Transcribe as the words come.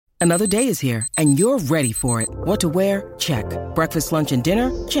Another day is here, and you're ready for it. What to wear? Check. Breakfast, lunch, and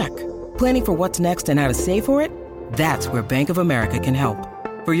dinner? Check. Planning for what's next and how to save for it? That's where Bank of America can help.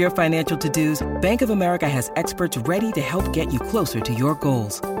 For your financial to-dos, Bank of America has experts ready to help get you closer to your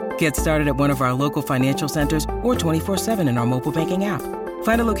goals. Get started at one of our local financial centers or 24/7 in our mobile banking app.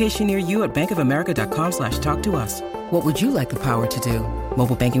 Find a location near you at bankofamerica.com/talktous. What would you like the power to do?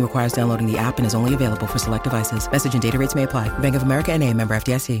 Mobile banking requires downloading the app and is only available for select devices. Message and data rates may apply. Bank of America N.A., member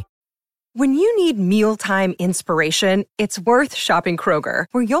FDIC. When you need mealtime inspiration, it's worth shopping Kroger,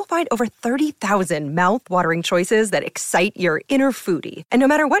 where you'll find over 30,000 mouth-watering choices that excite your inner foodie. And no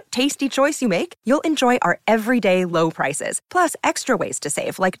matter what tasty choice you make, you'll enjoy our everyday low prices, plus extra ways to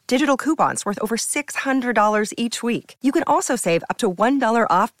save, like digital coupons worth over $600 each week. You can also save up to $1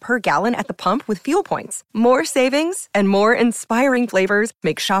 off per gallon at the pump with fuel points. More savings and more inspiring flavors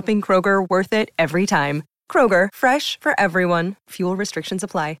make shopping Kroger worth it every time. Kroger, fresh for everyone. Fuel restrictions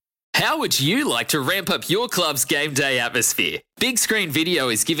apply. How would you like to ramp up your club's game day atmosphere? Big Screen Video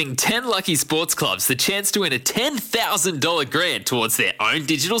is giving 10 lucky sports clubs the chance to win a $10,000 grant towards their own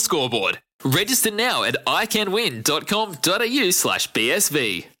digital scoreboard. Register now at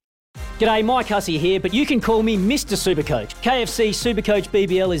iCanWin.com.au/BSV. G'day, Mike Hussey here, but you can call me Mr. Supercoach. KFC Supercoach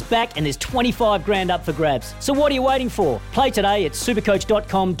BBL is back and there's 25 grand up for grabs. So what are you waiting for? Play today at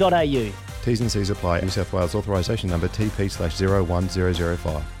supercoach.com.au. T's and C's apply. New South Wales authorisation number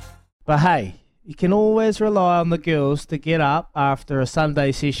TP/01005. But hey, you can always rely on the girls to get up after a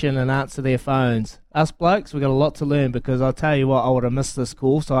Sunday session and answer their phones. Us blokes, we've got a lot to learn, because I'll tell you what, I would have missed this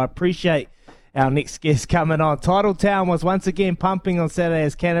call, so I appreciate our next guest coming on. Titletown was once again pumping on Saturday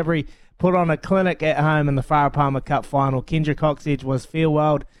as Canterbury put on a clinic at home in the Farah Palmer Cup final. Kendra Coxedge was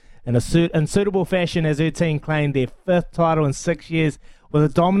farewelled in suitable fashion as her team claimed their 5th title in 6 years with a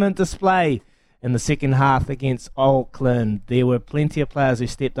dominant display in the second half against Auckland. There were plenty of players who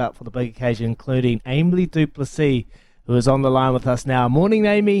stepped up for the big occasion, including Amy Duplessis, who is on the line with us now. Morning,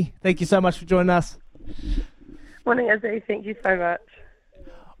 Amy. Thank you so much for joining us. Morning, Izzy. Thank you so much.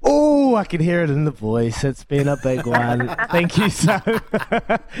 Oh, I can hear it in the voice. It's been a big one. Thank you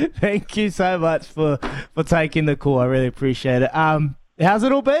so much for taking the call. I really appreciate it. How's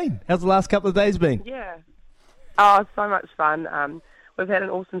it all been? How's the last couple of days been? Yeah. Oh, so much fun. We've had an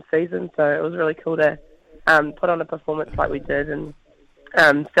awesome season, so it was really cool to put on a performance like we did and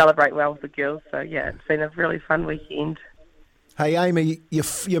celebrate well with the girls. So, yeah, it's been a really fun weekend. Hey, Amy, you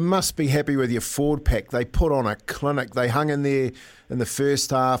must be happy with your forward pack. They put on a clinic. They hung in there in the first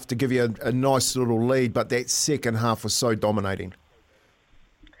half to give you a nice little lead, but that second half was so dominating.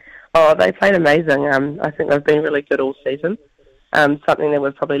 Oh, they played amazing. I think they've been really good all season. Something that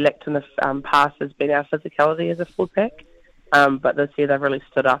we've probably lacked in the past has been our physicality as a forward pack. But this year they've really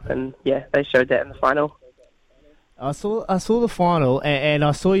stood up, and yeah, they showed that in the final. I saw the final, and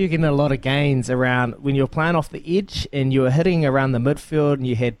I saw you getting a lot of gains around when you were playing off the edge, and you were hitting around the midfield, and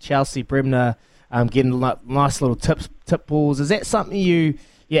you had Chelsea Bremner getting nice little tip balls. Is that something you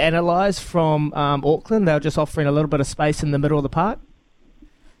analysed from Auckland? They were just offering a little bit of space in the middle of the park.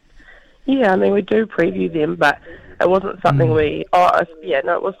 Yeah, I mean, we do preview them, but it wasn't something it was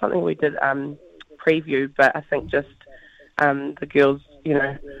something we did preview, but I think just the girls,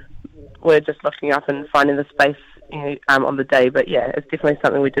 we're just looking up and finding the space on the day. But yeah, it's definitely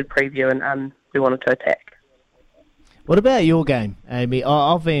something we did preview and we wanted to attack. What about your game, Amy?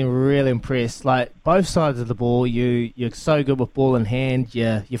 I've been really impressed. Like, both sides of the ball, you're so good with ball in hand.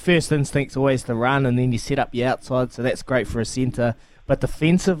 Your first instinct's always to run, and then you set up your outside, so that's great for a centre. But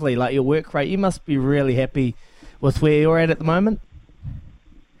defensively, like your work rate, you must be really happy with where you're at the moment.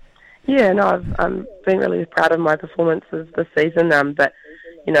 Yeah, no, I've been really proud of my performances this season, but,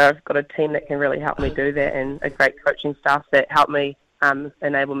 I've got a team that can really help me do that, and a great coaching staff that help me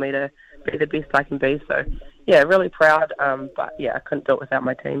enable me to be the best I can be. So, yeah, really proud, but, yeah, I couldn't do it without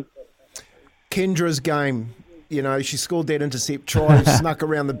my team. Kendra's game, she scored that intercept try, snuck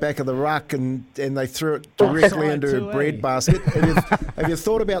around the back of the ruck, and they threw it directly into her bread basket. Have you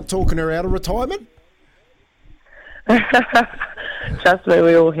thought about talking her out of retirement? Trust me,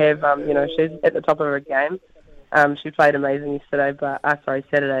 we all have. She's at the top of her game. She played amazing Saturday.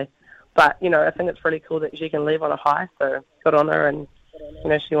 But I think it's really cool that she can leave on a high. So good on her, and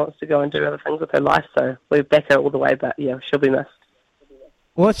she wants to go and do other things with her life. So we back her all the way. But yeah, she'll be missed.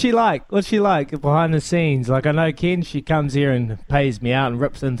 What's she like behind the scenes? Like, I know Ken, she comes here and pays me out and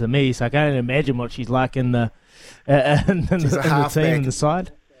rips into me. So I can't imagine what she's like in the the team and the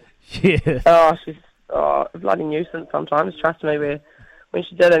side. Yeah. Oh, she's a bloody nuisance sometimes. Trust me, when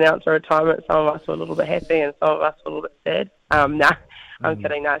she did announce her retirement, some of us were a little bit happy and some of us were a little bit sad. I'm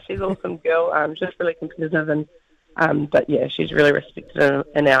kidding. No, she's an awesome girl. She's really competitive, and But yeah, she's really respected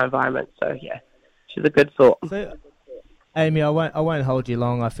in our environment. So yeah, she's a good sort. So, Amy, I won't hold you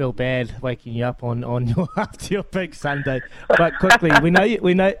long. I feel bad waking you up on your after your big Sunday. But quickly, we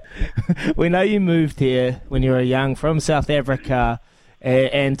know you moved here when you were young from South Africa,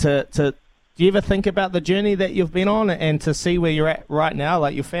 and to do you ever think about the journey that you've been on, and to see where you're at right now?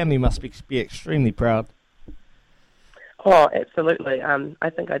 Like, your family must be extremely proud. Oh, absolutely. I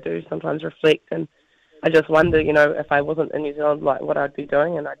think I do sometimes reflect, and I just wonder, if I wasn't in New Zealand, like what I'd be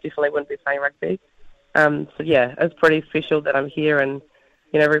doing, and I definitely wouldn't be playing rugby. So yeah, it's pretty special that I'm here and,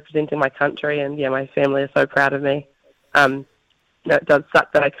 representing my country, and yeah, my family is so proud of me. It does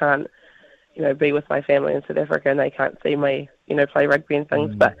suck that I can't, be with my family in South Africa and they can't see me, play rugby and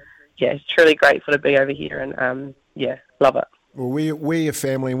things, but yeah, it's truly grateful to be over here and, yeah, love it. Well, we're your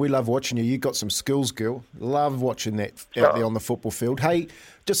family and we love watching you. You've got some skills, girl. Love watching that out there on the football field. Hey, I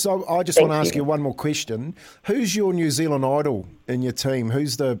just want to ask you one more question. Who's your New Zealand idol in your team?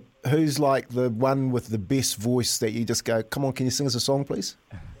 Who's like the one with the best voice that you just go, come on, can you sing us a song, please?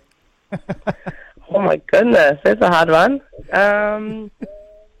 Oh my goodness, that's a hard one.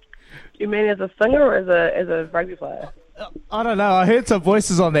 You mean as a singer or as a rugby player? I don't know. I heard some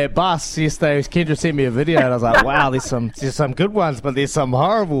voices on that bus yesterday. Kendra sent me a video, and I was like, "Wow, there's some good ones, but there's some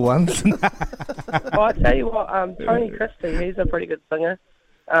horrible ones." Well, I tell you what, Tony Christie, he's a pretty good singer.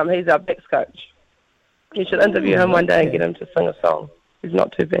 He's our backs coach. You should interview him one day and get him to sing a song. He's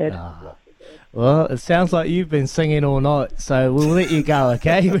not too bad. Well, it sounds like you've been singing all night, so we'll let you go.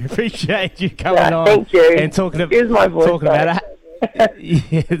 Okay, we appreciate you coming on. Thank you. And talking my voice, talking about it.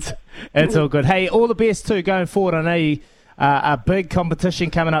 Yeah, it's all good. Hey, all the best too going forward. I know you, a big competition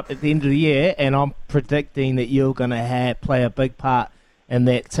coming up at the end of the year, and I'm predicting that you're going to play a big part in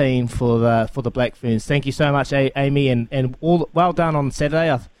that team for the Black Ferns. Thank you so much, Amy, and well done on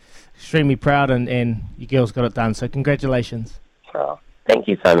Saturday. I'm extremely proud, and you girls got it done. So congratulations. Oh, thank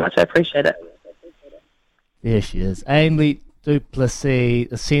you so much. I appreciate it. There she is, Amy du Plessis,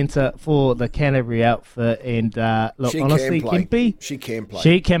 the centre for the Canterbury outfit, and look, honestly, Kempy, she can play.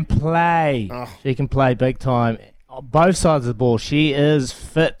 She can play. Oh. She can play big time. On both sides of the ball, she is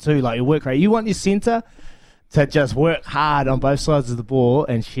fit too. Like, you work rate. You want your centre to just work hard on both sides of the ball,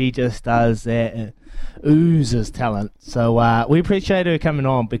 and she just does that. And oozes talent. So we appreciate her coming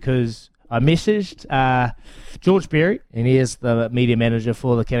on, because I messaged George Berry, and he is the media manager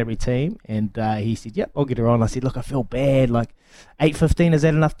for the Canterbury team, and he said, yep, I'll get her on. I said, look, I feel bad, like 8:15, is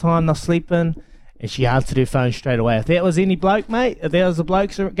that enough time, not sleeping? And she answered her phone straight away. If that was any bloke, mate, if there was a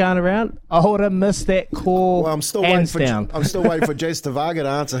bloke going around, I would have missed that call. Well, I'm still waiting for Jez Tavaga to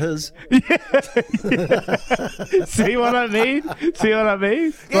answer his. See what I mean? No,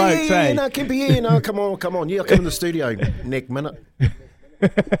 Kempy, no, come on. Yeah, come in the studio, next minute.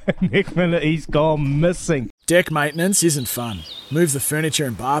 Next minute, he's gone missing. Deck maintenance isn't fun. Move the furniture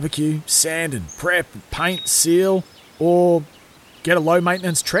and barbecue, sand and prep, paint, seal, or get a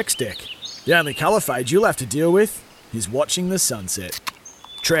low-maintenance Trex deck. The only colour fade you'll have to deal with is watching the sunset.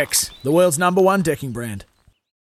 Trex, the world's #1 decking brand.